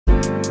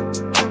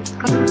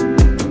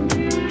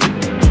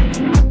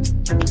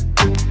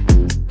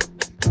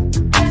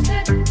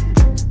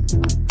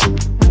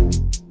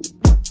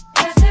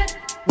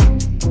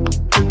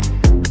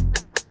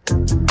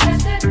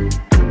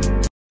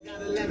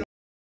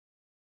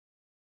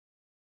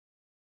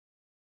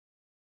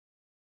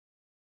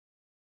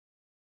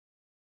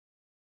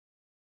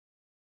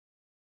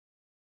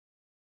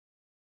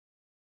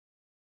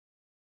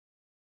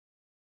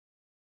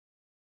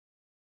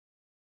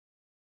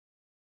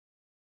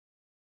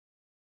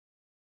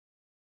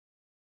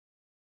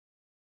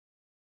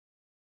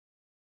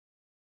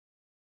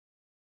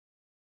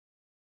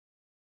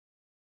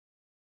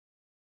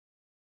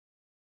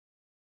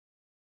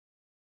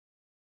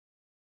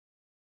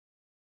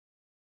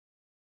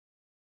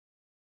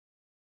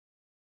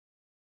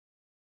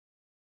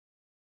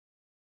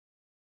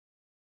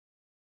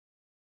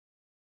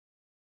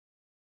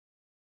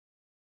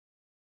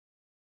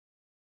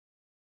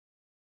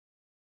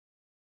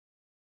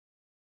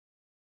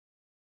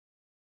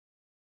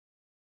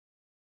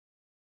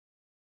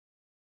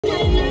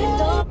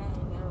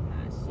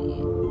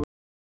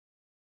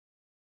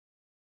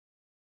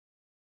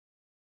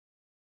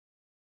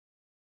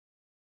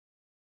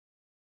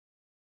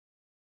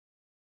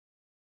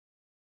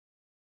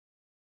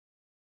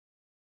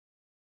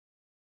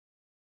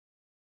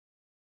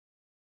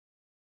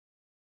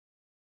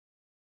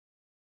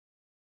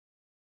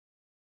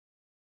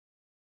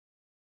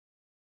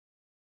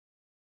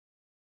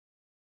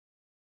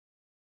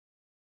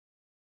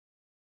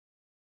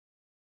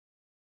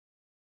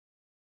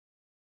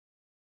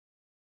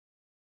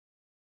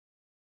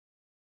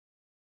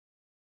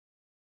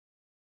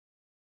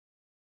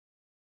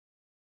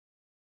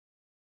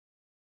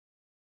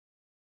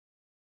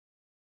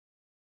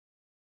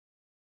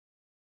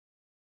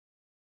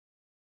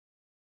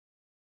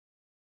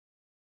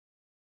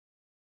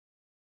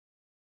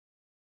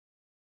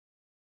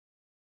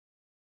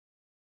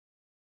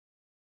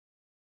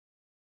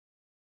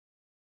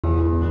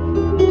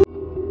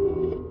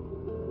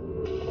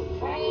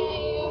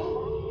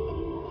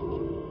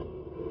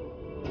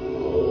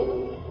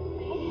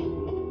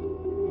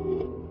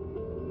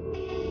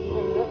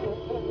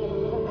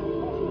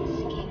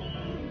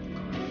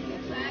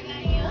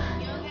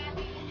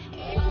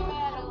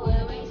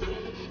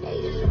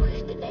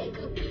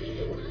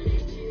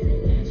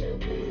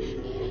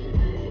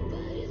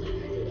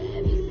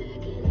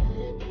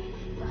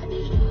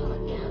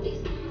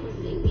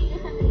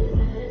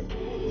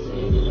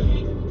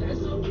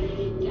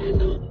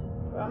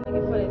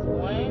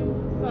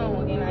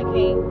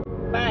can't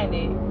find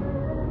it.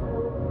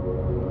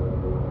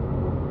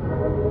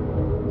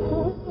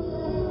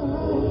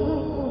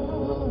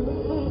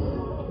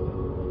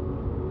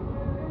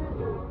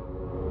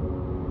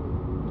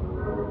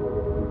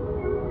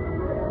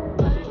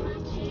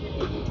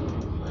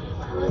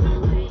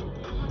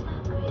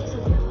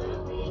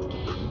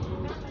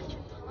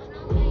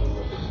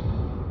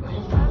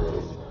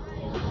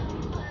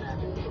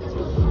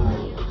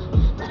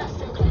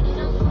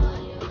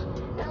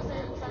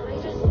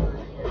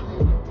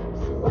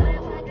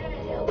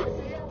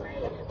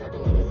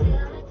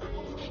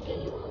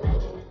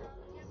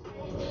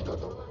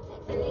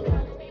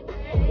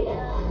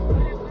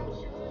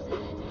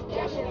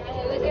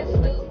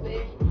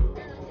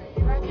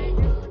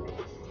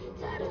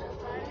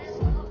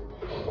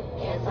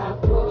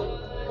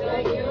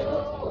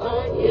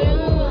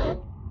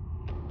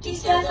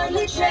 These guys on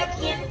the track,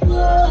 yeah.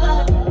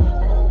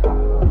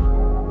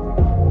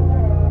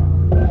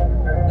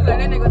 Look, that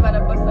nigga was about to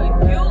bust a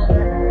you.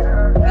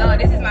 No,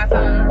 this is my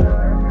phone.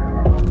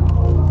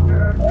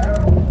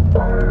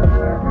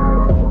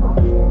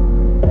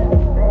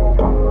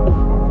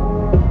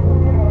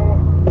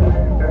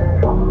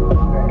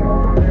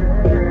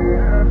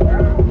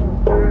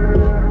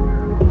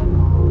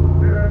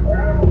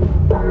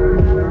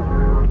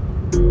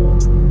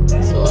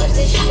 So what's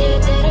this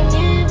shit that I'm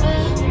in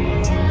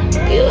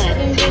about? You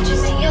having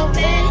bitches in your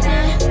bed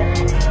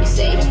now. You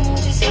say the mood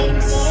just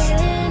hating so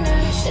damn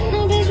now. Shit, no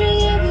bitch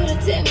really able to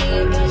tell me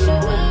about your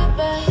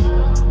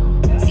whereabouts.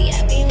 See, I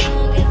be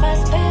wrong if I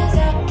spaz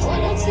out.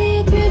 Pull up to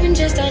your crib and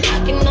just start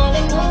knocking all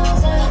them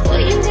hoes out. Boy,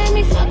 you got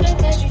me fucked up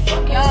cause you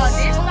fucking Yo,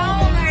 this song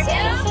right Said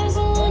here. I found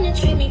someone to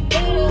treat me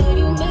better.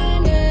 You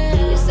mad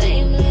now? You say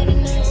I'm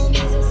letting the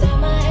homies inside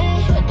my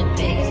head, but the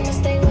biggest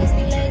mistake was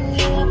me letting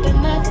you up in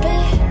my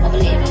bed. I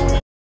believe in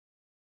what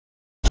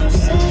you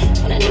said,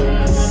 but I knew you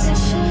wasn't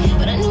shit.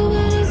 But I knew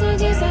what it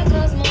was, yes, I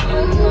caused my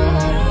own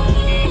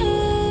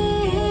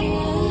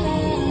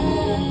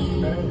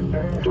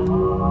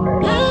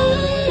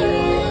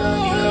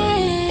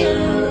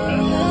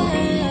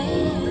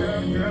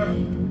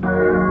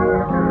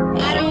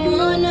I don't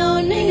want no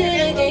nigga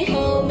that can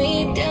hold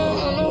me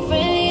down. No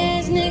friendly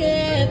ass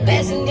nigga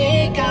passing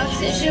dick out.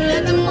 Since you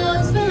let them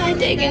all feel like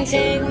they can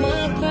take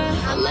my crown,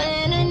 I'ma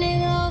hand a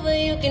nigga over,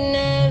 you can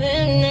have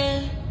him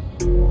now.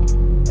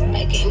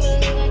 I can't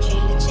believe I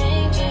tried to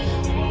change you,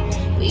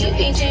 but you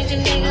can't change a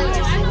nigga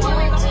unless you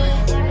want to.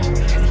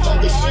 Fuck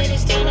this shit,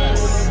 it's done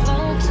as I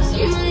want to.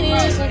 Somebody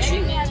else gon'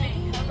 treat me. I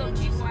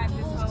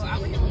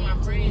was with my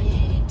friend.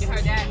 With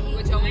her dad,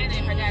 with your man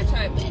and her dad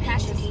truck.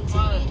 Passion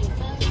fuck.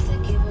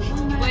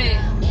 Wait,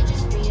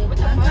 what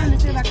the fuck?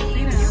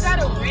 You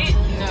gotta rent.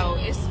 No,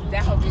 it's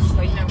that whole bitch,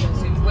 so you're not gonna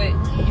see. But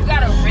you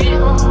gotta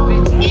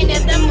rent. And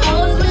if them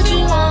hoes what you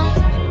want,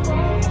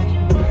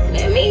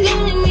 let me go,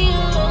 leave me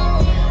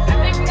alone. I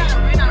think we gotta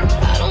rent our own.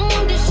 I don't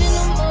want this shit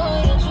no more.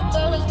 Your true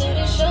colors that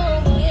it show,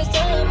 boy, it's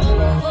time I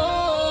move on.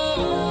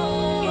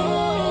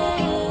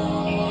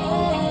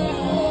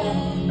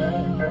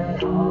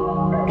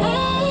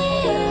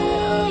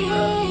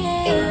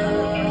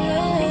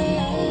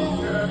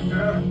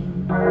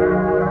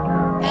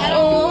 I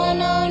don't want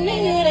no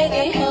nigga that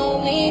can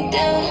hold me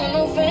down.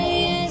 No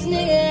friendly ass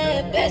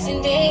nigga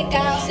passing dick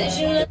out. Since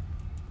you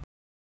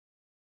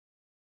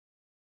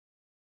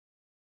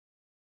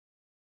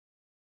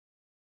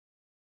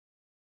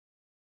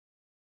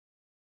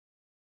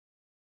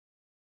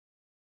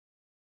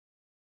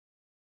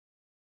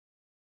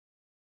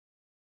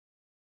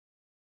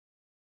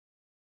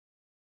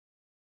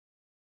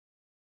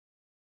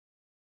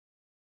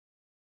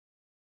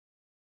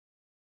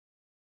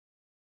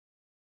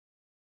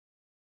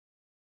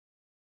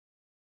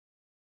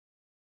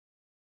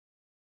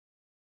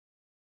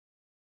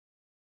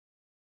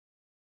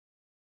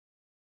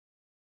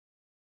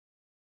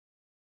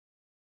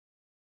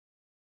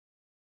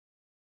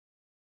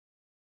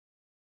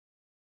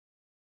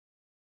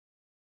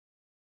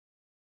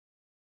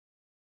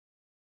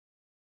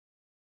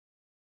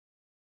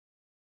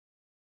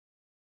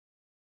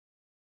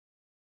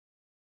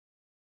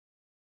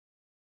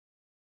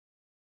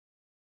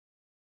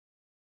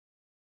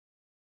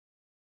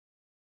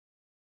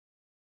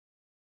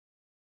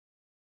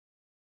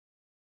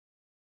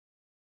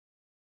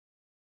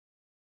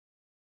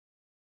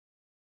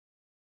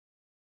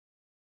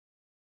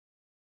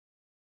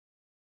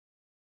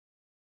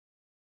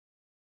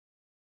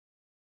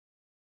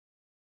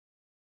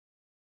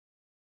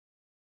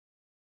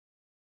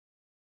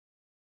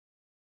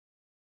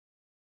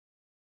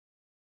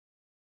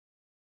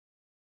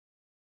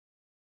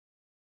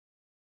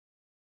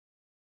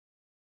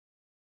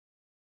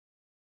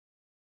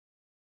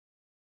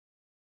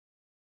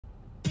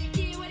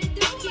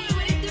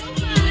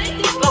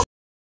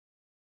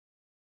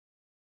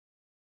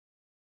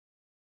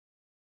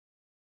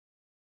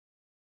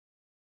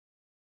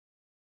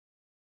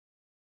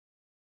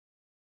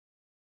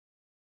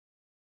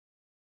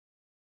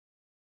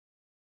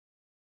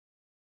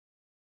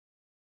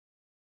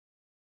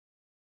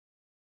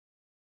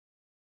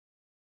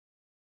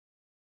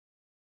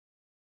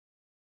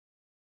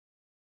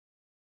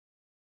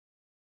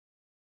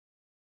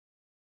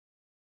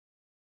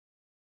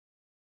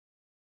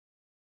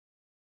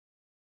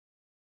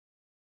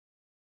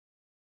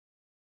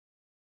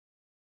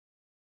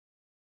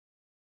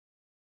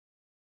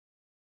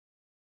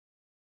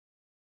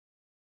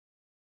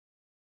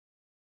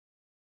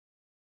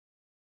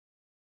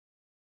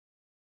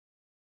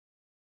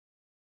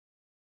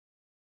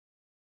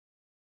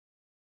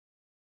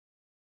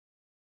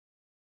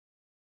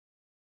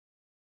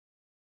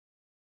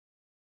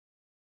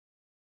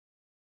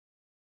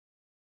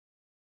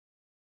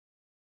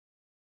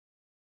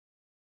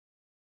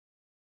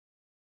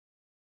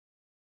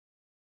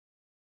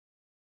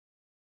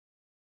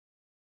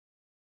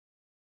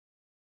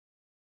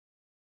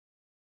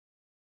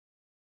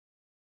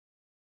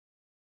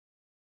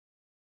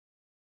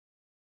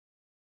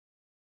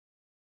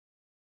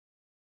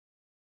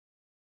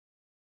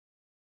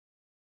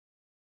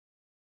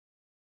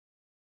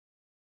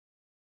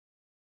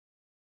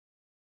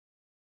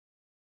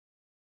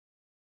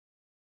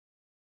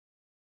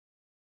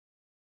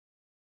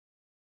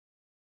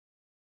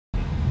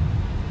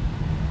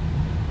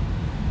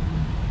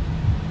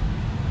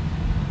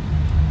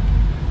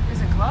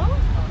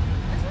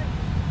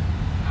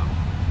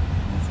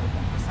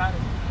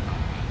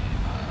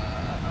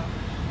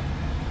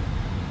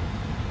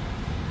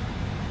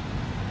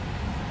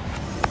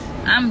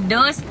I'm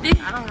dusty.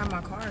 I don't have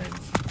my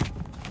cards.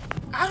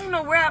 I don't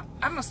know where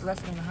I must have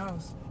left it in the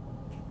house.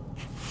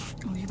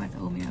 Oh, you about to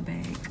owe me a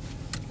bag.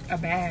 A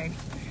bag.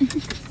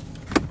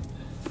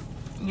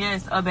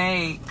 Yes, a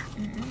bag.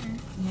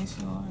 Yes,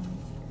 you are.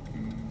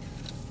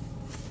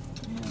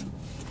 Yeah.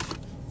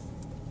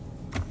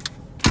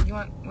 You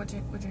want what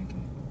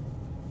drinking?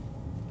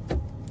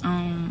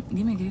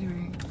 Give me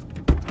Gatorade.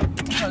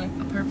 What color?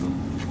 A purple.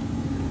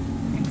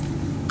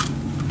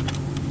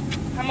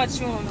 How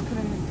much you want to put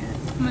in the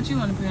gas? How much you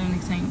want to put in the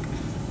tank?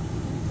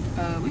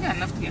 We got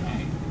enough to get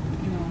home.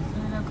 You know,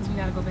 fill it up because we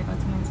gotta go back out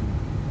tonight too.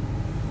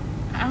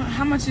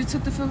 How much you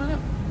took to fill it up?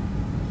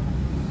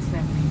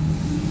 70.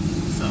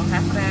 So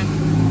half of that,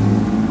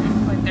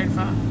 like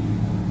 35.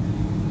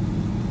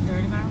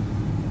 35?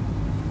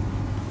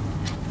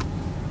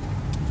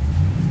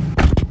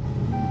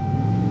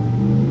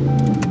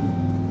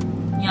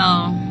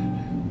 Yo.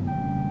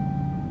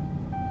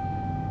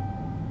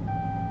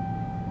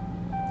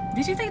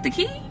 Did you take the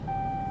key?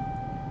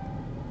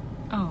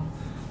 Oh.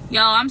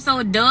 Yo, I'm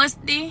so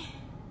dusty.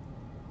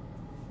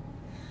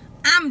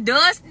 I'm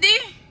dusty.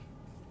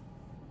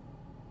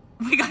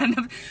 We got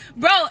enough.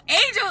 Bro,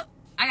 Angel.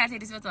 I gotta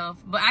take this filter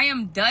off. But I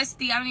am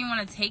dusty. I don't even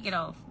want to take it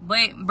off.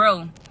 But,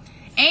 bro,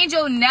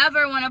 Angel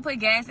never want to put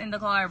gas in the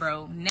car,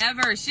 bro.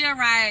 Never. She'll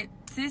ride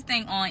this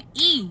thing on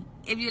E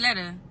if you let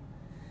her.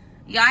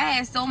 Y'all, I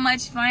had so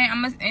much fun.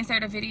 I'm going to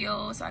insert a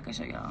video so I can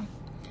show y'all.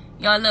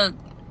 Y'all, look.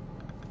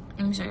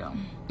 Let me show y'all.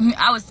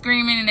 I was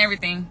screaming and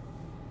everything.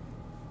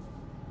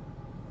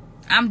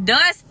 I'm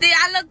dusty.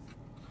 I look.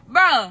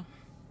 Bro.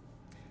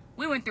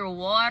 We went through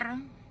water.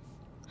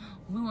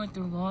 We went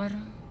through water.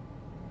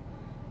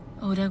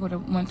 Oh, that would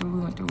have went through.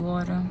 We went through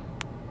water.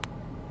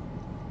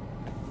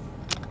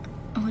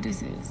 Oh, what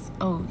is this?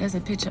 Oh, that's a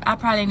picture. I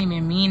probably ain't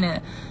even mean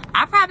to.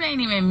 I probably ain't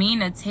even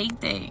mean to take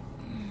that.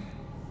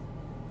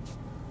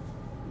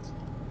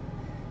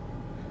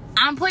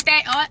 I'm put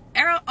that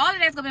all of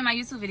that's gonna be my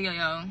YouTube video,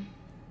 y'all.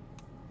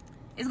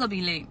 It's gonna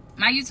be lit.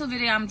 My YouTube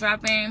video I'm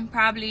dropping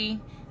probably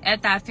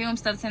after I film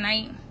stuff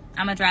tonight.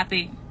 I'ma drop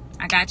it.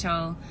 I got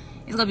y'all.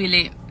 It's gonna be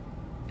lit.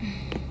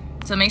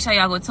 So make sure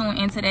y'all go tune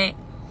into that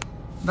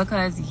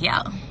because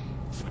yeah.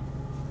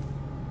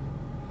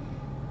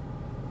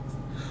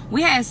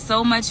 We had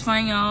so much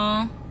fun,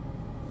 y'all.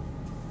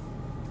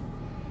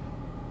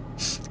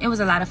 It was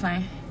a lot of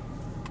fun.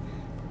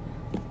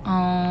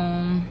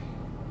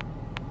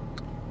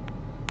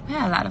 We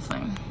had a lot of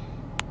fun.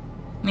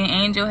 Me and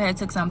Angel had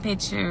took some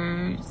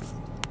pictures.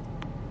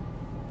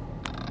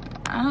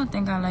 I don't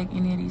think I like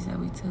any of these that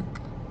we took.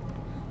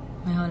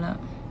 Wait, hold up.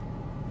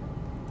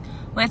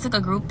 We had took a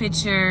group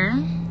picture.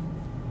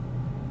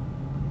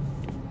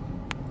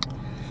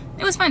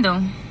 It was fun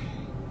though.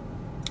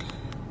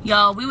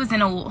 Y'all, we was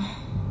in a...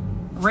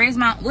 What's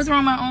wrong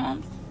with my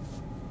arms?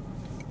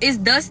 It's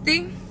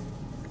dusty.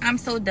 I'm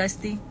so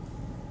dusty.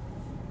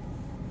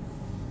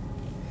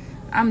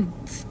 I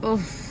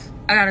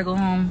gotta go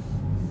home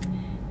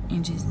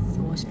and just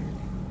wash everything.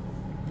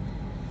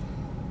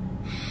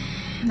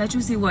 Let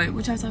you see what?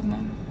 What y'all talking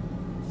about?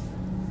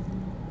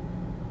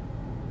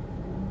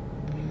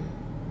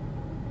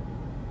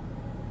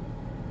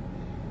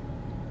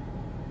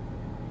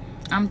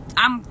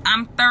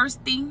 I'm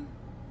thirsty,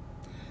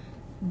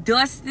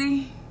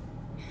 dusty.